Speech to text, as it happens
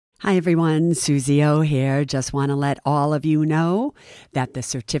Hi everyone, Suze here. Just want to let all of you know that the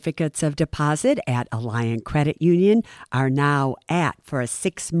certificates of deposit at Alliant Credit Union are now at, for a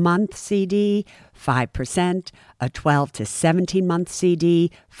 6-month CD, 5%, a 12 to 17-month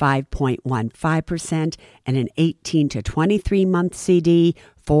CD, 5.15%, and an 18 to 23-month CD,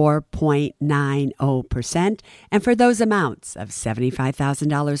 4.90%. And for those amounts of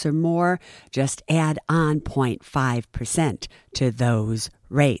 $75,000 or more, just add on 0.5% to those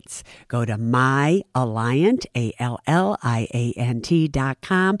rates. Go to myalliant,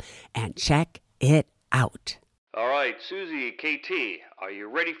 ALLIANT.com and check it out. All right, Susie, KT, are you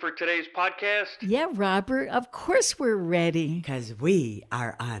ready for today's podcast? Yeah, Robert, of course we're ready. Because we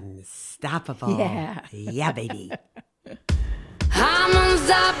are unstoppable. Yeah. Yeah, baby. I'm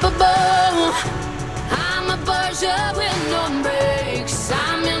unstoppable. I'm a Porsche with no brakes.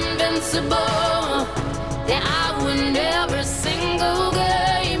 I'm invincible. Yeah, I win every single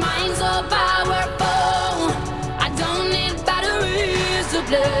game. I'm so powerful. I don't need batteries to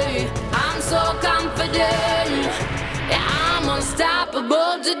play. I'm so confident. Yeah, I'm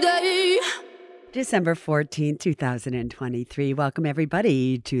unstoppable today. December 14th, 2023. Welcome,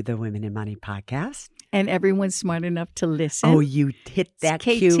 everybody, to the Women in Money podcast. And everyone's smart enough to listen. Oh, you hit that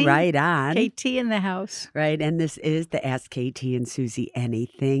cue right on. KT in the house. Right, and this is the Ask KT and Susie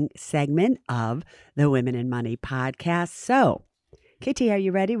Anything segment of the Women in Money podcast. So, KT, are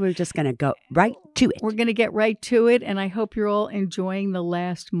you ready? We're just going to go right to it. We're going to get right to it, and I hope you're all enjoying the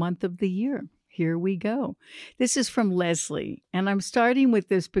last month of the year. Here we go. This is from Leslie, and I'm starting with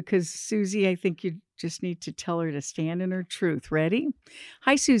this because, Susie, I think you just need to tell her to stand in her truth. Ready?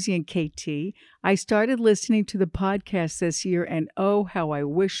 Hi, Susie and KT. I started listening to the podcast this year, and oh, how I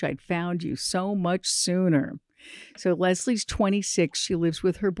wish I'd found you so much sooner. So Leslie's 26. She lives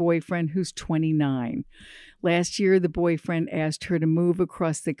with her boyfriend, who's 29. Last year, the boyfriend asked her to move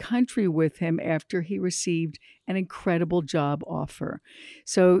across the country with him after he received an incredible job offer.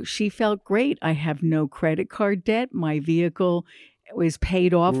 So she felt great. I have no credit card debt. My vehicle was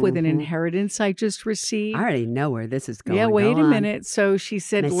paid off with an inheritance I just received. I already know where this is going. Yeah, wait go a on. minute. So she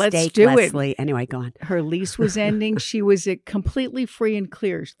said, Mistake, let's do Leslie. it. Anyway, go on. Her lease was ending. She was completely free and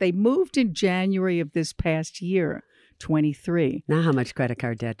clear. They moved in January of this past year. 23. Now, how much credit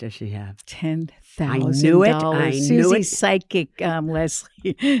card debt does she have? $10,000. I knew it. I knew Susie's it. Psychic,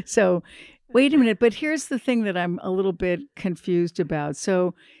 Leslie. So, wait a minute. But here's the thing that I'm a little bit confused about.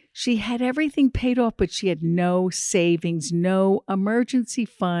 So, she had everything paid off, but she had no savings, no emergency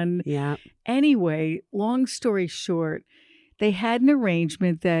fund. Yeah. Anyway, long story short, they had an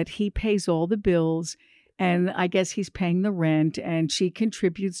arrangement that he pays all the bills, and I guess he's paying the rent, and she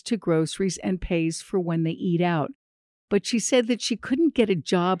contributes to groceries and pays for when they eat out. But she said that she couldn't get a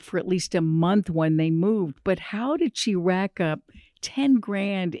job for at least a month when they moved. But how did she rack up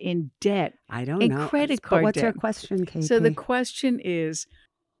 $10,000 in debt? I don't in know. Credit But card what's debt. her question, KT? So the question is,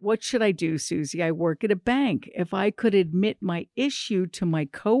 what should I do, Susie? I work at a bank. If I could admit my issue to my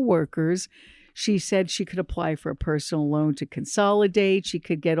coworkers, she said she could apply for a personal loan to consolidate. She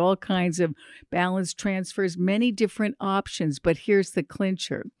could get all kinds of balance transfers, many different options. But here's the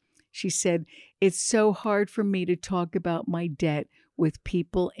clincher. She said, it's so hard for me to talk about my debt with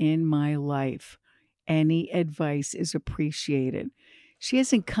people in my life. Any advice is appreciated. She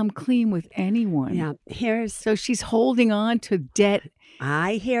hasn't come clean with anyone. Yeah, So she's holding on to debt.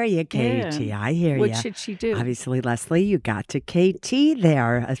 I hear you, KT. Yeah. I hear you. What should she do? Obviously, Leslie, you got to KT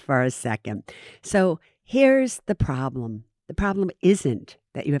there for a second. So here's the problem. The problem isn't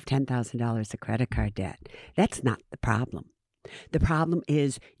that you have $10,000 of credit card debt. That's not the problem. The problem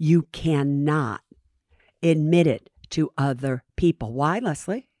is you cannot admit it to other people. Why,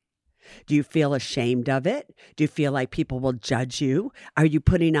 Leslie? Do you feel ashamed of it? Do you feel like people will judge you? Are you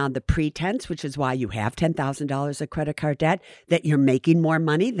putting on the pretense, which is why you have $10,000 of credit card debt, that you're making more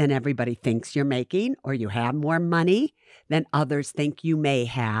money than everybody thinks you're making, or you have more money than others think you may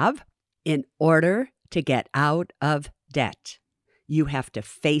have? In order to get out of debt, you have to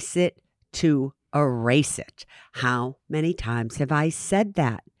face it to erase it. How many times have I said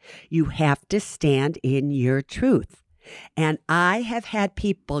that? You have to stand in your truth. And I have had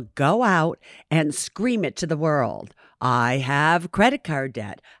people go out and scream it to the world. I have credit card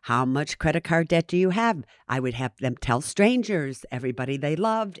debt. How much credit card debt do you have? I would have them tell strangers, everybody they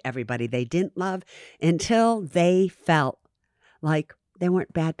loved, everybody they didn't love, until they felt like they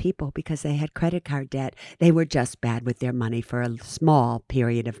weren't bad people because they had credit card debt. They were just bad with their money for a small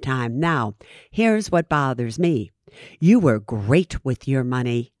period of time. Now, here's what bothers me. You were great with your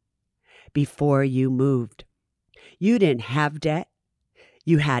money before you moved. You didn't have debt.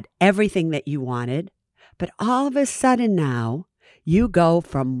 You had everything that you wanted. But all of a sudden now, you go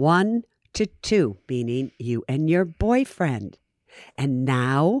from 1 to 2, meaning you and your boyfriend. And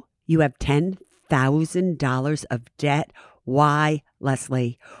now you have $10,000 of debt. Why,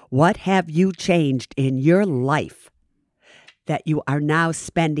 Leslie? What have you changed in your life that you are now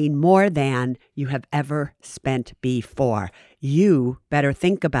spending more than you have ever spent before? You better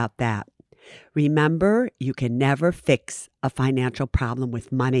think about that. Remember, you can never fix a financial problem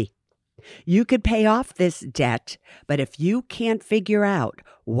with money. You could pay off this debt, but if you can't figure out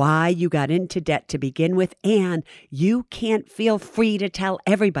why you got into debt to begin with, and you can't feel free to tell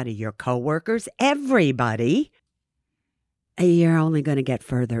everybody, your coworkers, everybody, you're only going to get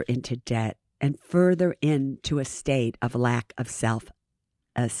further into debt and further into a state of lack of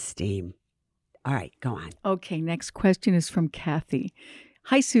self-esteem. All right, go on. Okay, next question is from Kathy.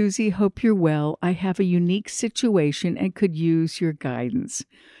 Hi, Susie. Hope you're well. I have a unique situation and could use your guidance.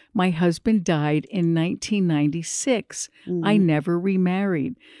 My husband died in 1996. I never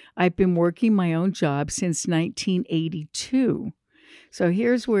remarried. I've been working my own job since 1982. So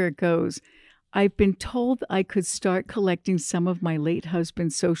here's where it goes. I've been told I could start collecting some of my late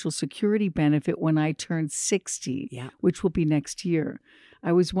husband's Social Security benefit when I turn 60, which will be next year.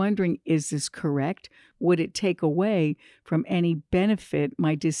 I was wondering, is this correct? Would it take away from any benefit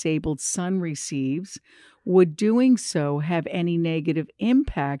my disabled son receives? Would doing so have any negative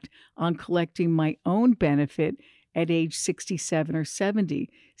impact on collecting my own benefit at age 67 or 70,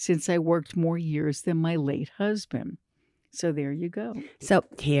 since I worked more years than my late husband? So there you go. So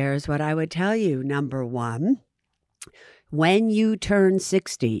here's what I would tell you. Number one, when you turn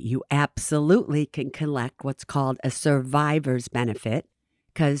 60, you absolutely can collect what's called a survivor's benefit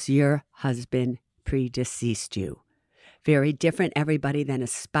because your husband predeceased you. Very different, everybody, than a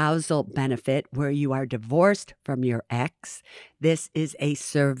spousal benefit where you are divorced from your ex. This is a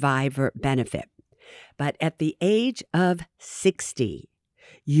survivor benefit. But at the age of 60,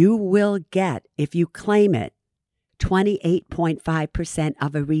 you will get, if you claim it, 28.5%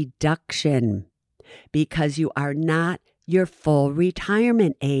 of a reduction because you are not your full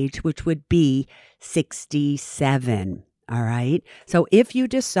retirement age, which would be 67. All right. So if you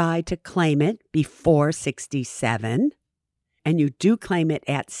decide to claim it before 67 and you do claim it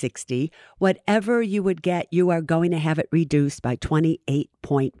at 60, whatever you would get, you are going to have it reduced by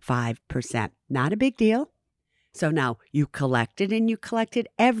 28.5%. Not a big deal. So now you collected and you collected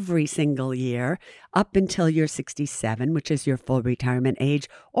every single year up until you're 67, which is your full retirement age,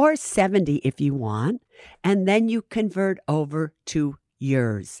 or 70 if you want. And then you convert over to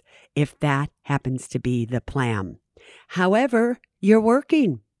yours if that happens to be the plan. However, you're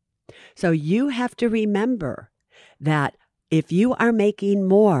working. So you have to remember that if you are making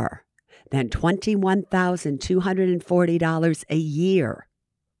more than $21,240 a year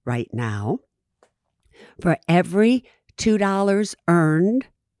right now, for every $2 earned,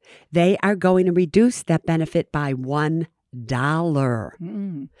 they are going to reduce that benefit by $1.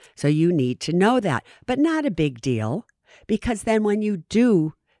 So you need to know that, but not a big deal, because then when you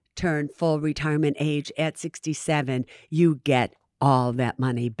do turn full retirement age at 67, you get all that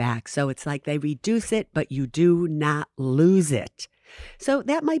money back. So it's like they reduce it, but you do not lose it. So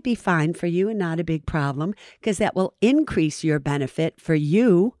that might be fine for you and not a big problem, because that will increase your benefit for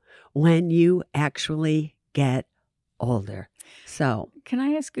you when you actually get older. So can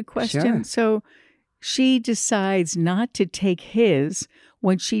I ask a question? Sure. So she decides not to take his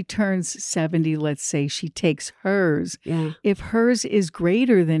when she turns 70. Let's say she takes hers. Yeah. If hers is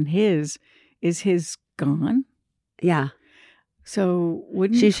greater than his, is his gone? Yeah. So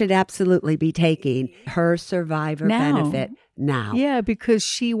wouldn't She should absolutely be taking her survivor Now. benefit now. Yeah, because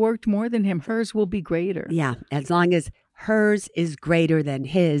she worked more than him. Hers will be greater. Yeah. As long as hers is greater than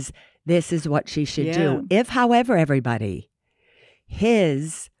his, this is what she should do. If, however, everybody,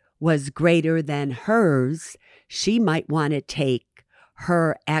 his was greater than hers, she might want to take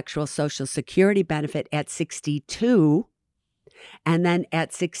her actual Social Security benefit at 62 and then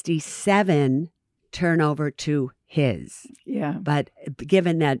at 67 turn over to his. Yeah. But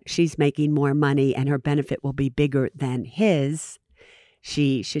given that she's making more money and her benefit will be bigger than his,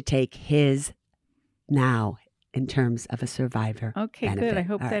 she should take his now in terms of a survivor Okay, benefit. good. I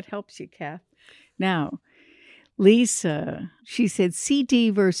hope All that right. helps you, Kath. Now, Lisa, she said CD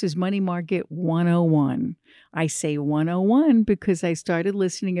versus Money Market 101. I say 101 because I started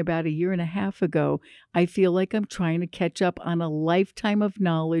listening about a year and a half ago. I feel like I'm trying to catch up on a lifetime of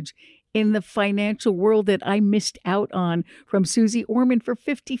knowledge in the financial world that I missed out on from Suze Orman for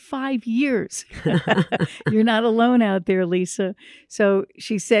 55 years. You're not alone out there, Lisa. So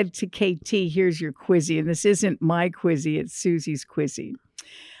she said to KT, here's your quizzy. And this isn't my quizzy, it's Susie's quizzy.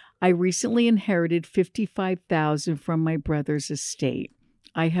 I recently inherited $55,000 from my brother's estate.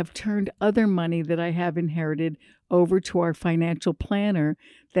 I have turned other money that I have inherited over to our financial planner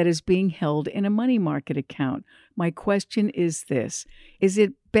that is being held in a money market account. My question is this: is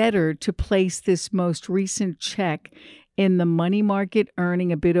it better to place this most recent check in the money market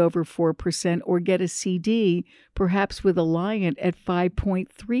earning a bit over 4% or get a CD, perhaps with Alliant at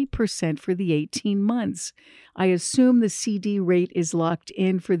 5.3% for the 18 months? I assume the CD rate is locked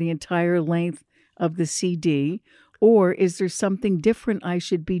in for the entire length of the CD. Or is there something different I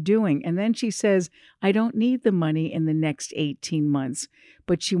should be doing? And then she says, I don't need the money in the next 18 months,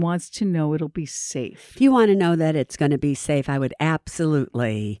 but she wants to know it'll be safe. If you want to know that it's going to be safe, I would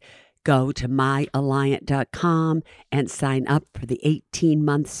absolutely go to myalliant.com and sign up for the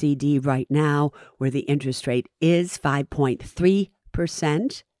 18-month CD right now, where the interest rate is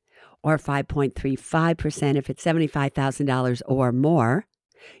 5.3% or 5.35% if it's $75,000 or more.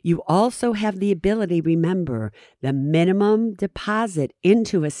 You also have the ability, remember, the minimum deposit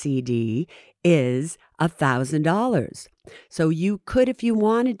into a CD is $1,000. So you could, if you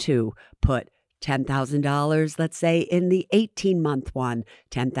wanted to, put $10,000, let's say, in the 18-month one,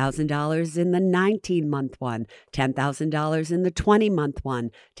 $10,000 in the 19-month one, $10,000 in the 20-month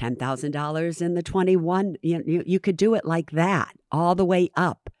one, $10,000 in the 21. You could do it like that, all the way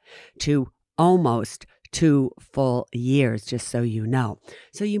up to almost 2 full years, just so you know.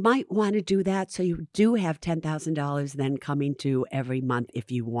 So you might want to do that so you do have $10,000 then coming to every month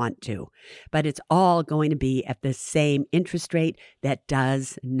if you want to. But it's all going to be at the same interest rate that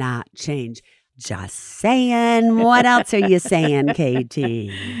does not change. Just saying. What else are you saying,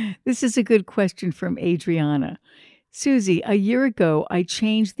 Katie? This is a good question from Adriana. Susie, a year ago, I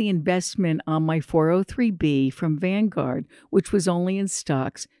changed the investment on my 403B from Vanguard, which was only in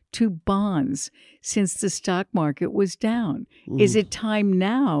stocks, to bonds since the stock market was down. Is it time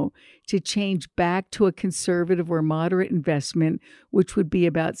now to change back to a conservative or moderate investment, which would be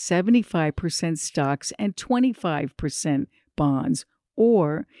about 75% stocks and 25% bonds,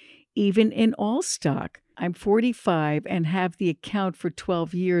 or even in all stock? I'm 45 and have the account for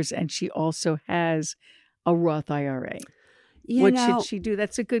 12 years, and she also has a Roth IRA. What should she do?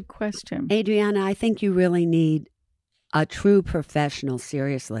 That's a good question. Adriana, I think you really need a true professional,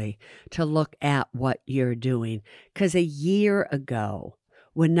 seriously, to look at what you're doing. Because a year ago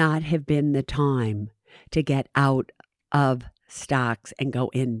would not have been the time to get out of stocks and go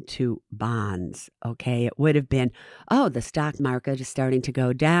into bonds, okay? It would have been, oh, the stock market is starting to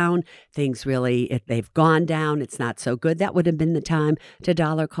go down. Things really, if they've gone down, it's not so good. That would have been the time to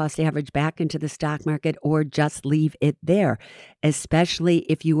dollar cost average back into the stock market or just leave it there, especially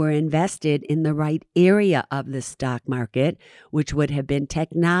if you were invested in the right area of the stock market, which would have been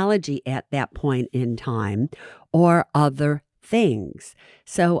technology at that point in time or other things.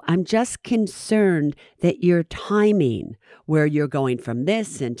 So I'm just concerned that your timing, where you're going from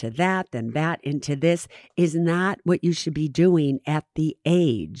this into that, then that into this, is not what you should be doing at the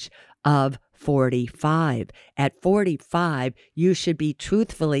age of 45. At 45, you should be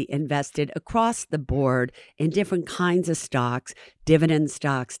truthfully invested across the board in different kinds of stocks, dividend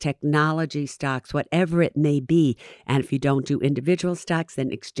stocks, technology stocks, whatever it may be. And if you don't do individual stocks,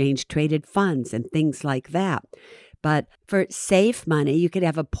 then exchange traded funds and things like that. But for safe money, you could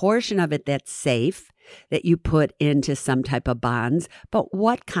have a portion of it that's safe that you put into some type of bonds. But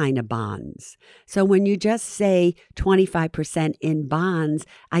what kind of bonds? So when you just say 25% in bonds,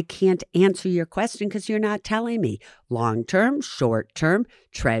 I can't answer your question because you're not telling me. Long-term, short-term,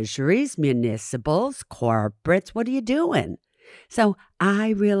 treasuries, municipals, corporates, what are you doing? So I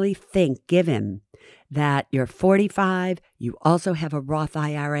really think, given that you're 45, you also have a Roth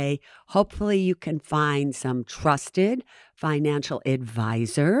IRA, hopefully you can find some trusted financial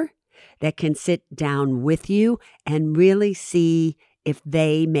advisor that can sit down with you and really see if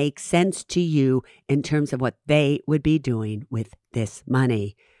they make sense to you in terms of what they would be doing with this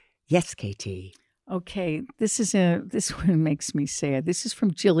money. Yes, Katie. Okay, this one makes me sad. This is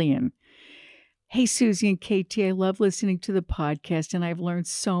from Jillian. Hey, Susie and Katie, I love listening to the podcast and I've learned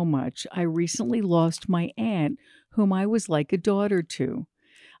so much. I recently lost my aunt, whom I was like a daughter to.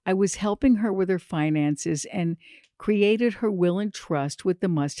 I was helping her with her finances and created her will and trust with the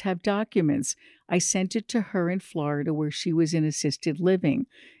must-have documents. I sent it to her in Florida where she was in assisted living,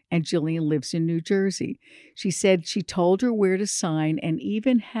 and Jillian lives in New Jersey. She said she told her where to sign and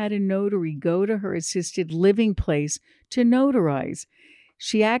even had a notary go to her assisted living place to notarize.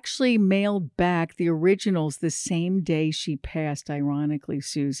 She actually mailed back the originals the same day she passed, ironically,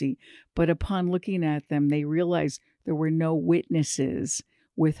 Susie. But upon looking at them, they realized there were no witnesses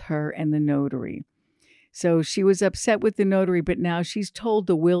with her and the notary. So she was upset with the notary, but now she's told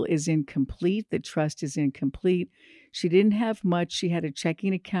the will is incomplete. The trust is incomplete. She didn't have much. She had a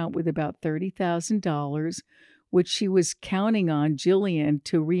checking account with about $30,000, which she was counting on Jillian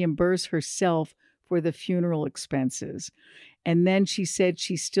to reimburse herself for the funeral expenses. And then she said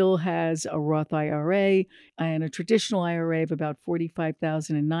she still has a Roth IRA and a traditional IRA of about $45,000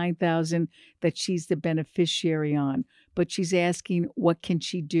 and $9,000 that she's the beneficiary on. But she's asking, what can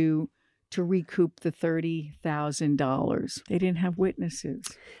she do to recoup the $30,000? They didn't have witnesses.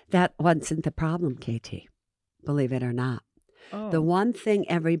 That wasn't the problem, Katie, believe it or not. Oh. The one thing,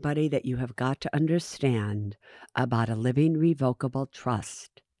 everybody, that you have got to understand about a living revocable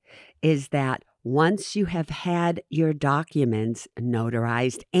trust is that once you have had your documents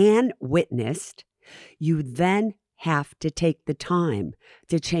notarized and witnessed, you then have to take the time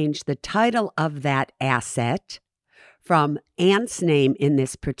to change the title of that asset from aunt's name in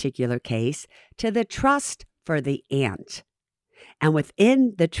this particular case to the trust for the aunt. And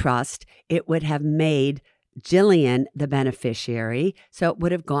within the trust, it would have made Jillian the beneficiary, so it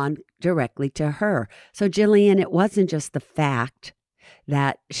would have gone directly to her. So Jillian, it wasn't just the fact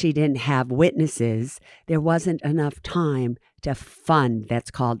that she didn't have witnesses. There wasn't enough time to fund. That's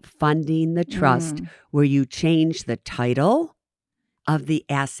called funding the trust, where you change the title of the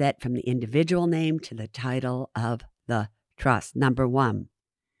asset from the individual name to the title of the trust. Number one.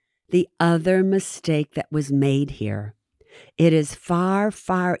 The other mistake that was made here, it is far,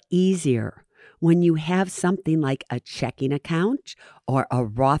 far easier when you have something like a checking account or a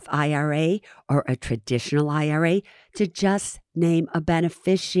Roth IRA or a traditional IRA to just name a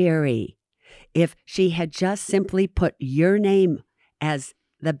beneficiary. If she had just simply put your name as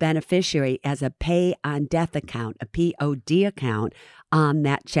the beneficiary as a pay on death account, a POD account on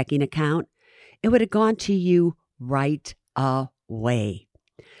that checking account, it would have gone to you right away.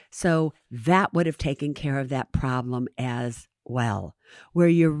 So that would have taken care of that problem as well. Where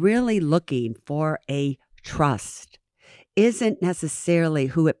you're really looking for a trust isn't necessarily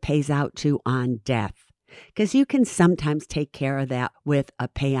who it pays out to on death, because you can sometimes take care of that with a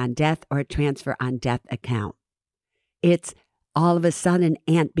pay on death or a transfer on death account. It's all of a sudden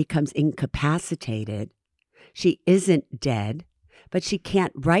aunt becomes incapacitated. She isn't dead, but she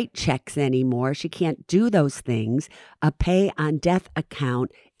can't write checks anymore. She can't do those things. A pay on death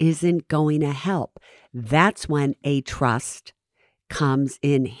account isn't going to help. That's when a trust comes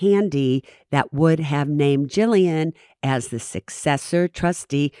in handy that would have named Jillian as the successor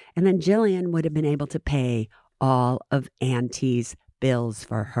trustee, and then Jillian would have been able to pay all of Auntie's bills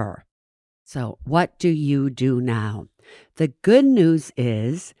for her. So what do you do now? The good news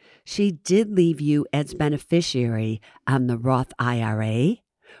is she did leave you as beneficiary on the Roth IRA,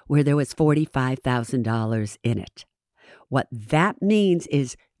 where there was $45,000 in it. What that means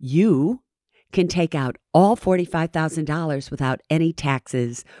is you can take out all $45,000 without any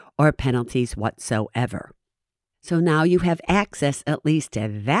taxes or penalties whatsoever. So now you have access at least to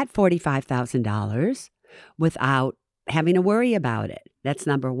that $45,000 without having to worry about it. That's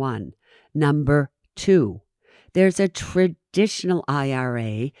number one. Number two, there's a traditional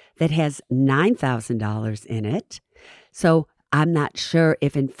IRA that has $9,000 in it. So I'm not sure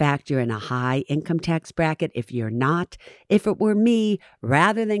if, in fact, you're in a high income tax bracket. If you're not, if it were me,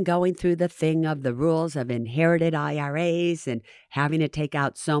 rather than going through the thing of the rules of inherited IRAs and having to take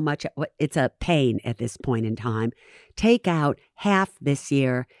out so much, it's a pain at this point in time. Take out half this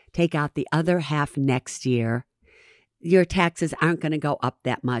year, take out the other half next year. Your taxes aren't going to go up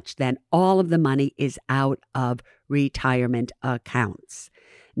that much. Then all of the money is out of retirement accounts.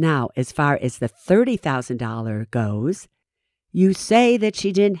 Now, as far as the $30,000 goes, you say that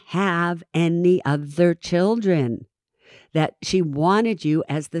she didn't have any other children, that she wanted you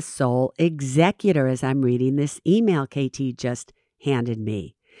as the sole executor, as I'm reading this email KT just handed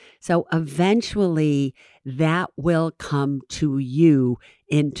me. So eventually that will come to you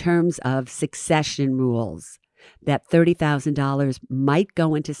in terms of succession rules. That $30,000 might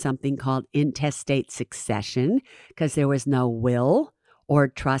go into something called intestate succession because there was no will or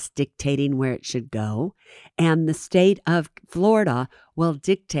trust dictating where it should go. And the state of Florida will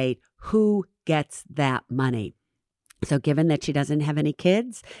dictate who gets that money. So given that she doesn't have any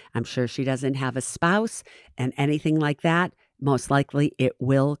kids, I'm sure she doesn't have a spouse and anything like that, most likely it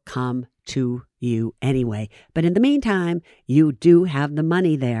will come to you anyway. But in the meantime, you do have the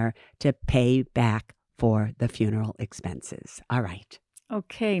money there to pay back for the funeral expenses. All right.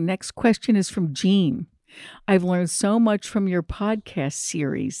 Okay, next question is from Jean. I've learned so much from your podcast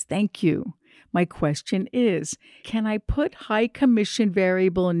series. Thank you. My question is, can I put high commission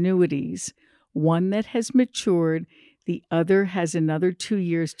variable annuities, one that has matured, The other has another 2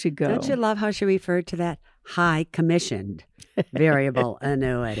 years to go. Don't you love how she referred to that? High commissioned variable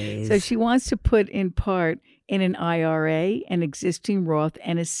annuities. So she wants to put in part in an IRA, an existing Roth,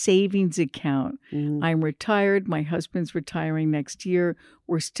 and a savings account. I'm retired. My husband's retiring next year.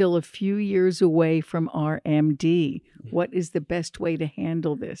 We're still a few years away from RMD. What is the best way to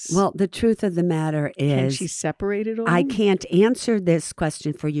handle this? Well, the truth of the matter is, can she separate it all? I can't answer this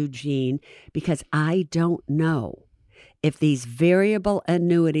question for you, Jean, because I don't know if these variable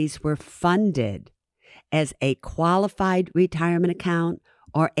annuities were funded as a qualified retirement account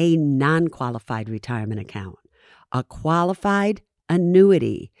or a non-qualified retirement account. A qualified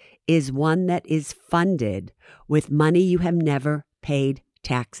annuity is one that is funded with money you have never paid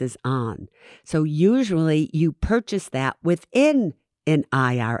taxes on. So usually you purchase that within an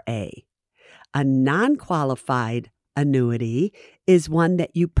IRA. A non-qualified annuity is one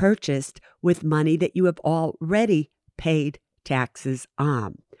that you purchased with money that you have already paid taxes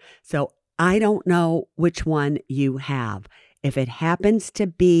on. So I don't know which one you have. If it happens to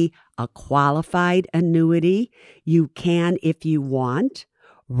be a qualified annuity, you can, if you want,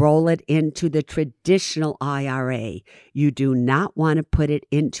 roll it into the traditional IRA. You do not want to put it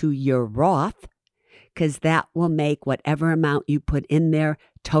into your Roth because that will make whatever amount you put in there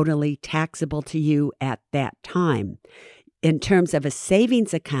totally taxable to you at that time. In terms of a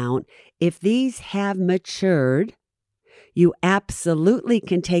savings account, if these have matured, you absolutely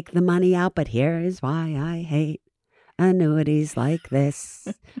can take the money out, but here is why I hate annuities like this,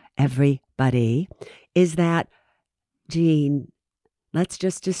 everybody, is that, Jean, let's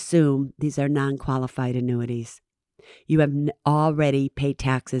just assume these are non-qualified annuities. You have already paid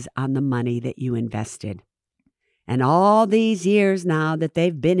taxes on the money that you invested. And all these years now that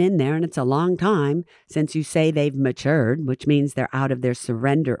they've been in there, and it's a long time since you say they've matured, which means they're out of their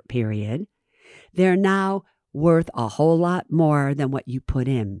surrender period, they're now worth a whole lot more than what you put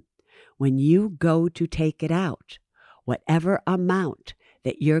in. When you go to take it out, whatever amount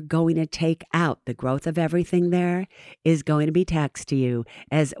that you're going to take out, the growth of everything there is going to be taxed to you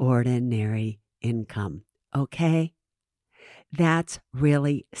as ordinary income. Okay? That's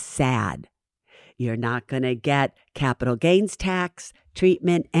really sad. You're not going to get capital gains tax,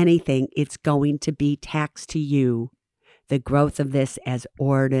 treatment, anything. It's going to be taxed to you, the growth of this, as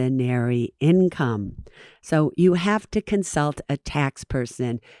ordinary income. So you have to consult a tax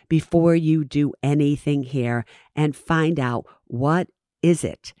person before you do anything here and find out what is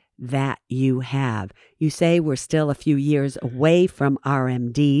it that you have. You say we're still a few years away from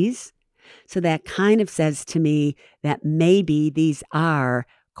RMDs. So that kind of says to me that maybe these are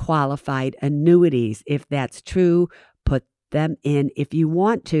qualified annuities. If that's true, put them in, if you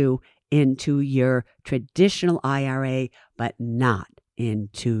want to, into your traditional IRA, but not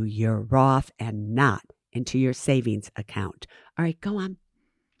into your Roth and not into your savings account. All right, go on.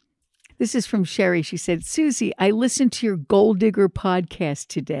 This is from Sherry. She said, Susie, I listened to your Gold Digger podcast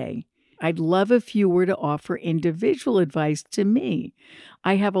today. I'd love if you were to offer individual advice to me.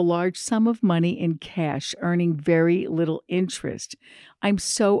 I have a large sum of money in cash, earning very little interest. I'm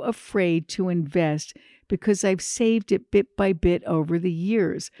so afraid to invest because I've saved it bit by bit over the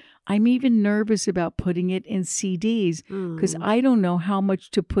years. I'm even nervous about putting it in CDs because I don't know how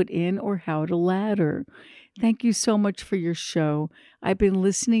much to put in or how to ladder. Thank you so much for your show. I've been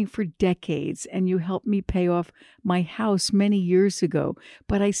listening for decades, and you helped me pay off my house many years ago,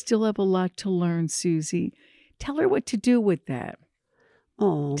 but I still have a lot to learn, Susie. Tell her what to do with that.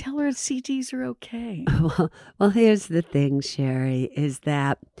 Oh. Tell her CDs are okay. Well, here's the thing, Sherry, is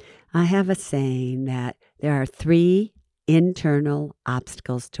that I have a saying that there are 3 internal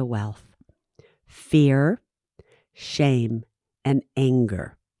obstacles to wealth: fear, shame, and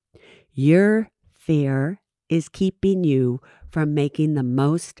anger. Your fear is keeping you from making the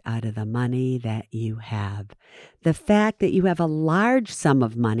most out of the money that you have. The fact that you have a large sum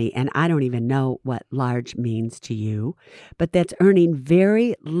of money, and I don't even know what large means to you, but that's earning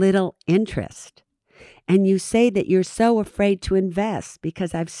very little interest. And you say that you're so afraid to invest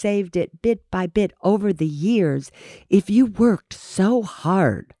because I've saved it bit by bit over the years. If you worked so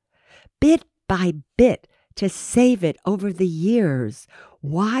hard, bit by bit, to save it over the years,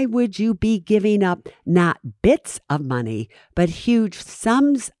 why would you be giving up not bits of money, but huge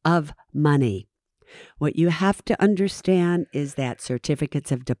sums of money? What you have to understand is that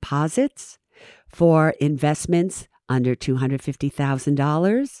certificates of deposits for investments under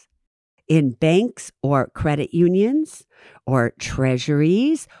 $250,000 in banks or credit unions or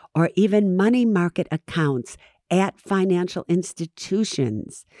treasuries or even money market accounts at financial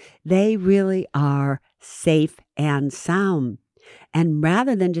institutions, they really are safe and sound. And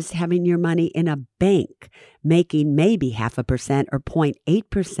rather than just having your money in a bank making maybe 0.5% or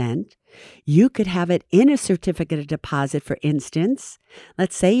 0.8%, you could have it in a certificate of deposit, for instance.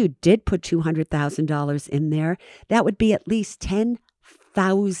 Let's say you did put $200,000 in there. That would be at least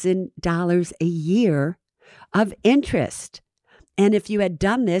 $10,000 a year of interest. And if you had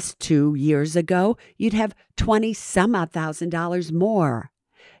done this 2 years ago, you'd have 20 some odd $1,000 more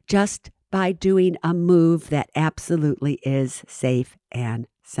just by doing a move that absolutely is safe and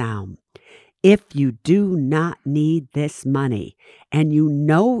sound. If you do not need this money, and you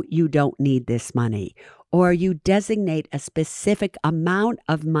know you don't need this money, or you designate a specific amount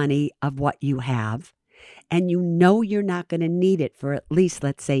of money of what you have, and you know you're not going to need it for at least,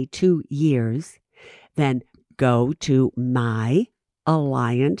 let's say, 2 years, then go to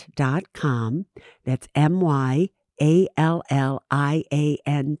myalliant.com. That's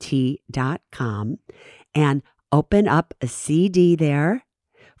myalliant.com, and open up a CD there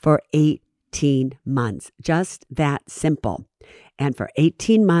for 18 months. Just that simple. And for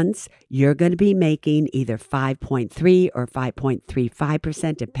 18 months, you're going to be making either 5.3 or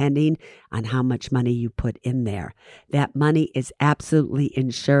 5.35%, depending on how much money you put in there. That money is absolutely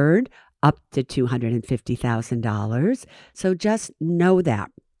insured up to $250,000. So just know that.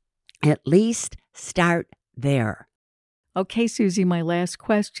 At least start there. Okay, Susie, my last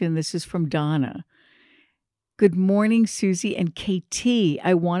question. This is from Donna. Good morning, Susie and KT.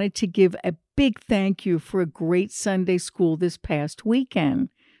 I wanted to give a big thank you for a great Sunday school this past weekend.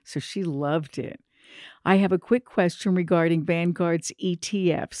 So she loved it. I have a quick question regarding Vanguard's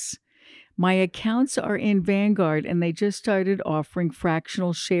ETFs. My accounts are in Vanguard, and they just started offering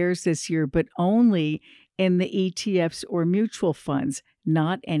fractional shares this year, but only in the ETFs or mutual funds,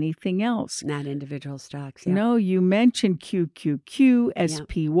 not anything else. Not individual stocks. Yeah. No, you mentioned QQQ,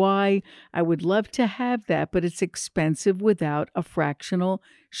 SPY. I would love to have that, but it's expensive without a fractional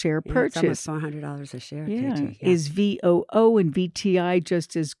share purchase. It's almost $400 a share. Yeah. KT. Is VOO and VTI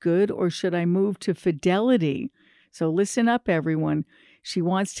just as good, or should I move to Fidelity? So listen up, everyone. She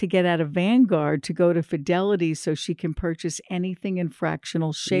wants to get out of Vanguard to go to Fidelity so she can purchase anything in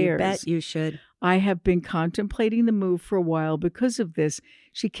fractional shares. You bet you should. I have been contemplating the move for a while because of this.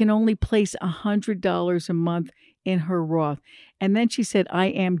 She can only place $100 a month in her Roth. And then she said, I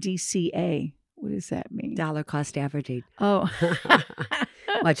am DCA. What does that mean? Dollar cost averaging. Oh.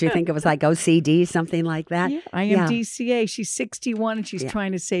 What, you think it was like OCD, something like that? Yeah, I am DCA. She's 61 and she's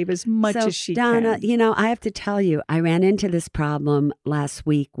trying to save as much as she can. Donna, you know, I have to tell you, I ran into this problem last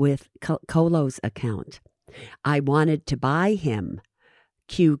week with Colo's account. I wanted to buy him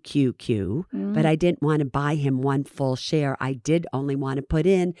QQQ, but I didn't want to buy him one full share. I did only want to put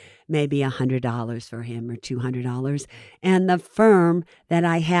in maybe $100 for him or $200. And the firm that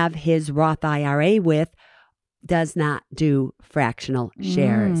I have his Roth IRA with does not do fractional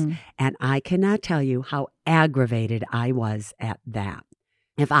shares. And I cannot tell you how aggravated I was at that.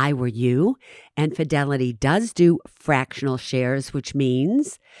 If I were you, and Fidelity does do fractional shares, which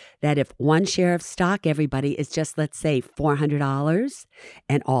means that if one share of stock, everybody, is just, let's say, $400,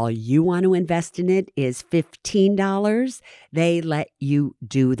 and all you want to invest in it is $15, they let you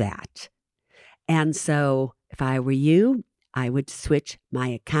do that. And so if I were you, I would switch my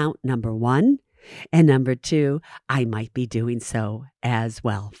account, number one. And number two, I might be doing so as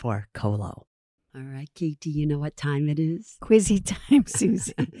well for Colo. All right, Kate, do you know what time it is? Quizzy time,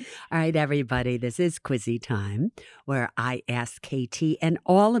 Susie. All right, everybody, this is Quizzy time, where I ask KT and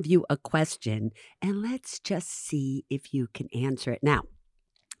all of you a question, and let's just see if you can answer it. Now,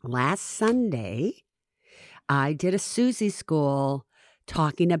 last Sunday, I did a Suze school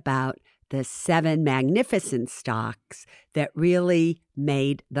talking about the 7 magnificent stocks that really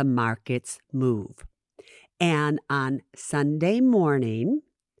made the markets move. And on Sunday morning,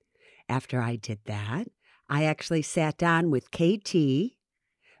 after I did that, I actually sat down with KT,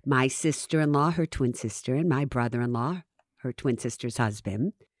 my sister-in-law, her twin sister, and my brother-in-law, her twin sister's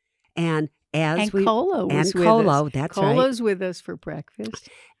husband. And Colo was with us. That's Colo's with us for breakfast.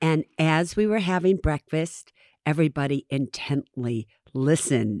 And as we were having breakfast, everybody intently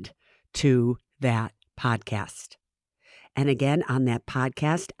listened to that podcast. And again, on that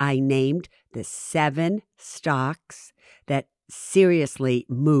podcast, I named the 7 stocks that seriously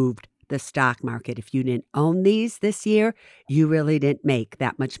moved the stock market. If you didn't own these this year, you really didn't make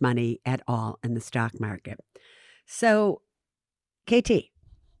that much money at all in the stock market. So, KT.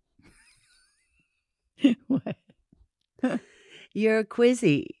 What? Your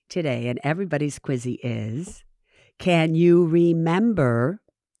quizzy today, and everybody's quizzy is, can you remember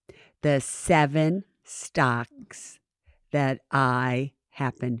the 7 stocks that I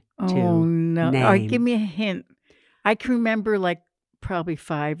happen to Oh, no. name? All right, give me a hint. I can remember like probably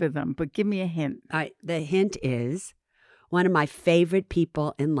 5 of them, but give me a hint. All right, the hint is one of my favorite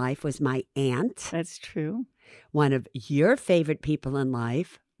people in life was my aunt. That's true. One of your favorite people in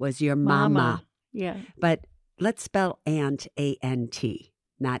life was your mama. Yeah. But let's spell aunt, A-N-T,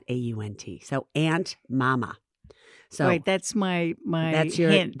 not A-U-N-T. So aunt, mama. So Right, that's my that's your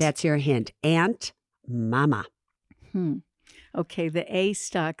hint. That's your hint. Aunt, mama. Okay, the A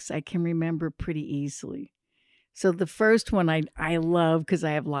stocks I can remember pretty easily. So the first one I love because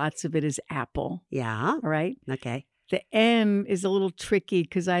I have lots of it is Apple. Yeah. All right. Okay. The N is a little tricky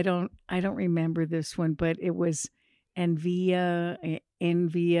because I don't remember this one, but it was Nvidia,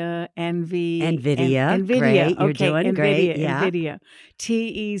 Envy, Nvidia. Nvidia. Great. You're Okay, doing Nvidia, great. Yeah. Nvidia.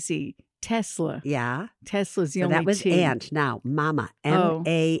 T-Easy, Tesla. Yeah. Tesla's the So only that was T. aunt. Now, mama. Oh.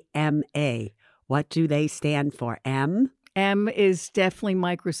 M-A-M-A. What do they stand for? M? M is definitely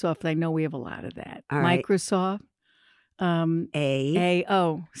Microsoft. I know we have a lot of that. All right. Microsoft. A.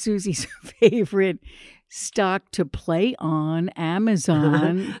 Susie's favorite stock to play on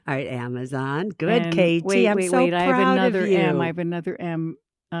Amazon. All right, Amazon. Good, And Katie. Wait, I'm wait, so wait. I have proud another of you. M. I have another M.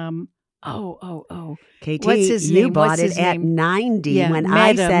 Katie, What's his you name? bought What's it his at name? 90 Yeah, when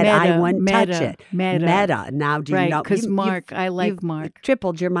I Meta, said I Meta, wouldn't Meta, touch it. Meta. Now, do you Right, know? because Mark, I like you've Mark.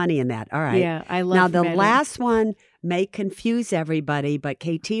 tripled your money in that. All right. Yeah, I love Now, the Meta. last one may confuse everybody, but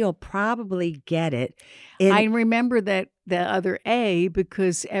KT will probably get it. I remember that the other A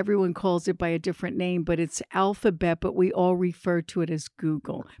because everyone calls it by a different name, but it's Alphabet, but we all refer to it as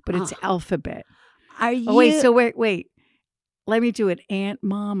Google, but it's Alphabet. Are you? Oh, wait. Let me do it. Aunt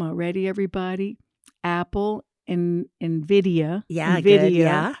Mama. Ready, everybody? Apple and Nvidia. Yeah, Nvidia, good,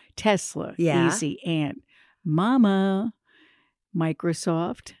 yeah. Tesla. Yeah. Easy. Aunt Mama.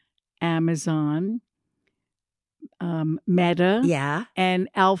 Microsoft. Amazon. Meta. Yeah. And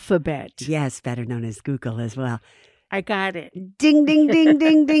Alphabet. Yes, better known as Google as well. I got it. Ding, ding, ding,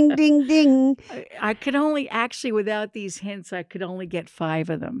 ding, ding, ding, ding. I could only, actually, without these hints, I could only get 5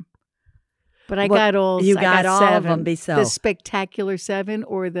 of them. But I Well, got all. you I got all of 7. them, so. The Spectacular 7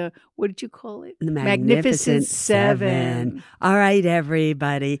 or the, what did you call it? The Magnificent Seven. All right,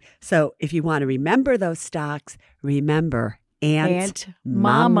 everybody. So if you want to remember those stocks, remember Aunt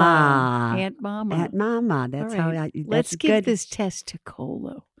Mama. Aunt Mama. Aunt Mama. That's All right. how. That's Let's give good. this test to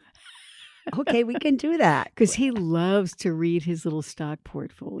Colo Okay, we can do that. because he loves to read his little stock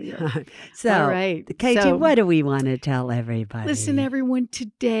portfolio. So, All right. Katie, So- what do we want to tell everybody? Listen, everyone,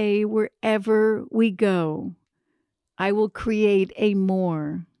 today, wherever we go, I will create a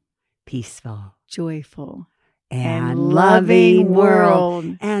more Peaceful joyful and loving loving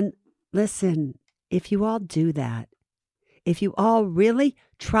world. And listen, if you all do that, if you all really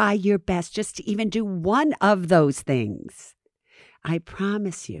try your best just to even do one of those things, I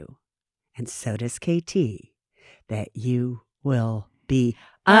promise you, and so does KT, that you will be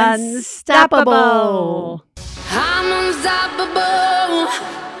unstoppable. I'm unstoppable.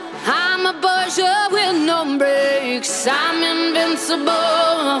 I'm a Porsche with no brakes. I'm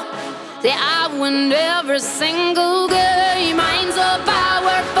invincible. Say I win every single game. I'm so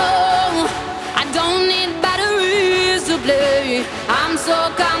powerful. I don't need batteries to play. I'm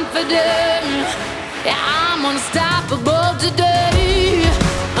so confident. Yeah, I'm unstoppable today.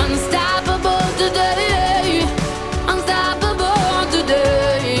 Unstoppable today. Unstoppable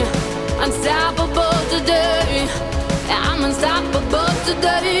today. Unstoppable today. Yeah, I'm unstoppable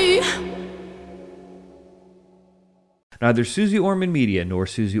today. Neither Suze Orman Media nor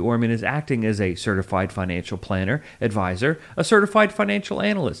Suze Orman is acting as a certified financial planner, advisor, a certified financial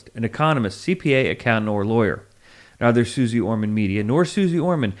analyst, an economist, CPA, accountant, or lawyer. Neither Suze Orman Media nor Suze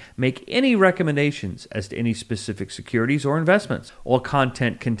Orman make any recommendations as to any specific securities or investments. All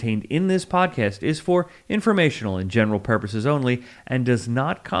content contained in this podcast is for informational and general purposes only and does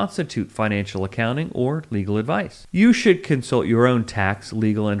not constitute financial accounting or legal advice. You should consult your own tax,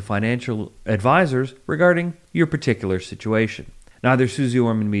 legal, and financial advisors regarding your particular situation. Neither Suze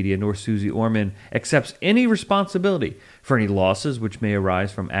Orman Media nor Suze Orman accepts any responsibility for any losses which may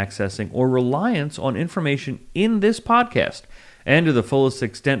arise from accessing or reliance on information in this podcast. And to the fullest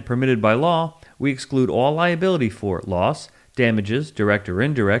extent permitted by law, we exclude all liability for loss, damages, direct or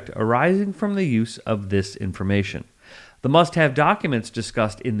indirect, arising from the use of this information. The must-have documents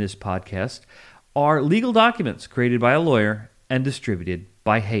discussed in this podcast are legal documents created by a lawyer and distributed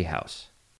by Hay House.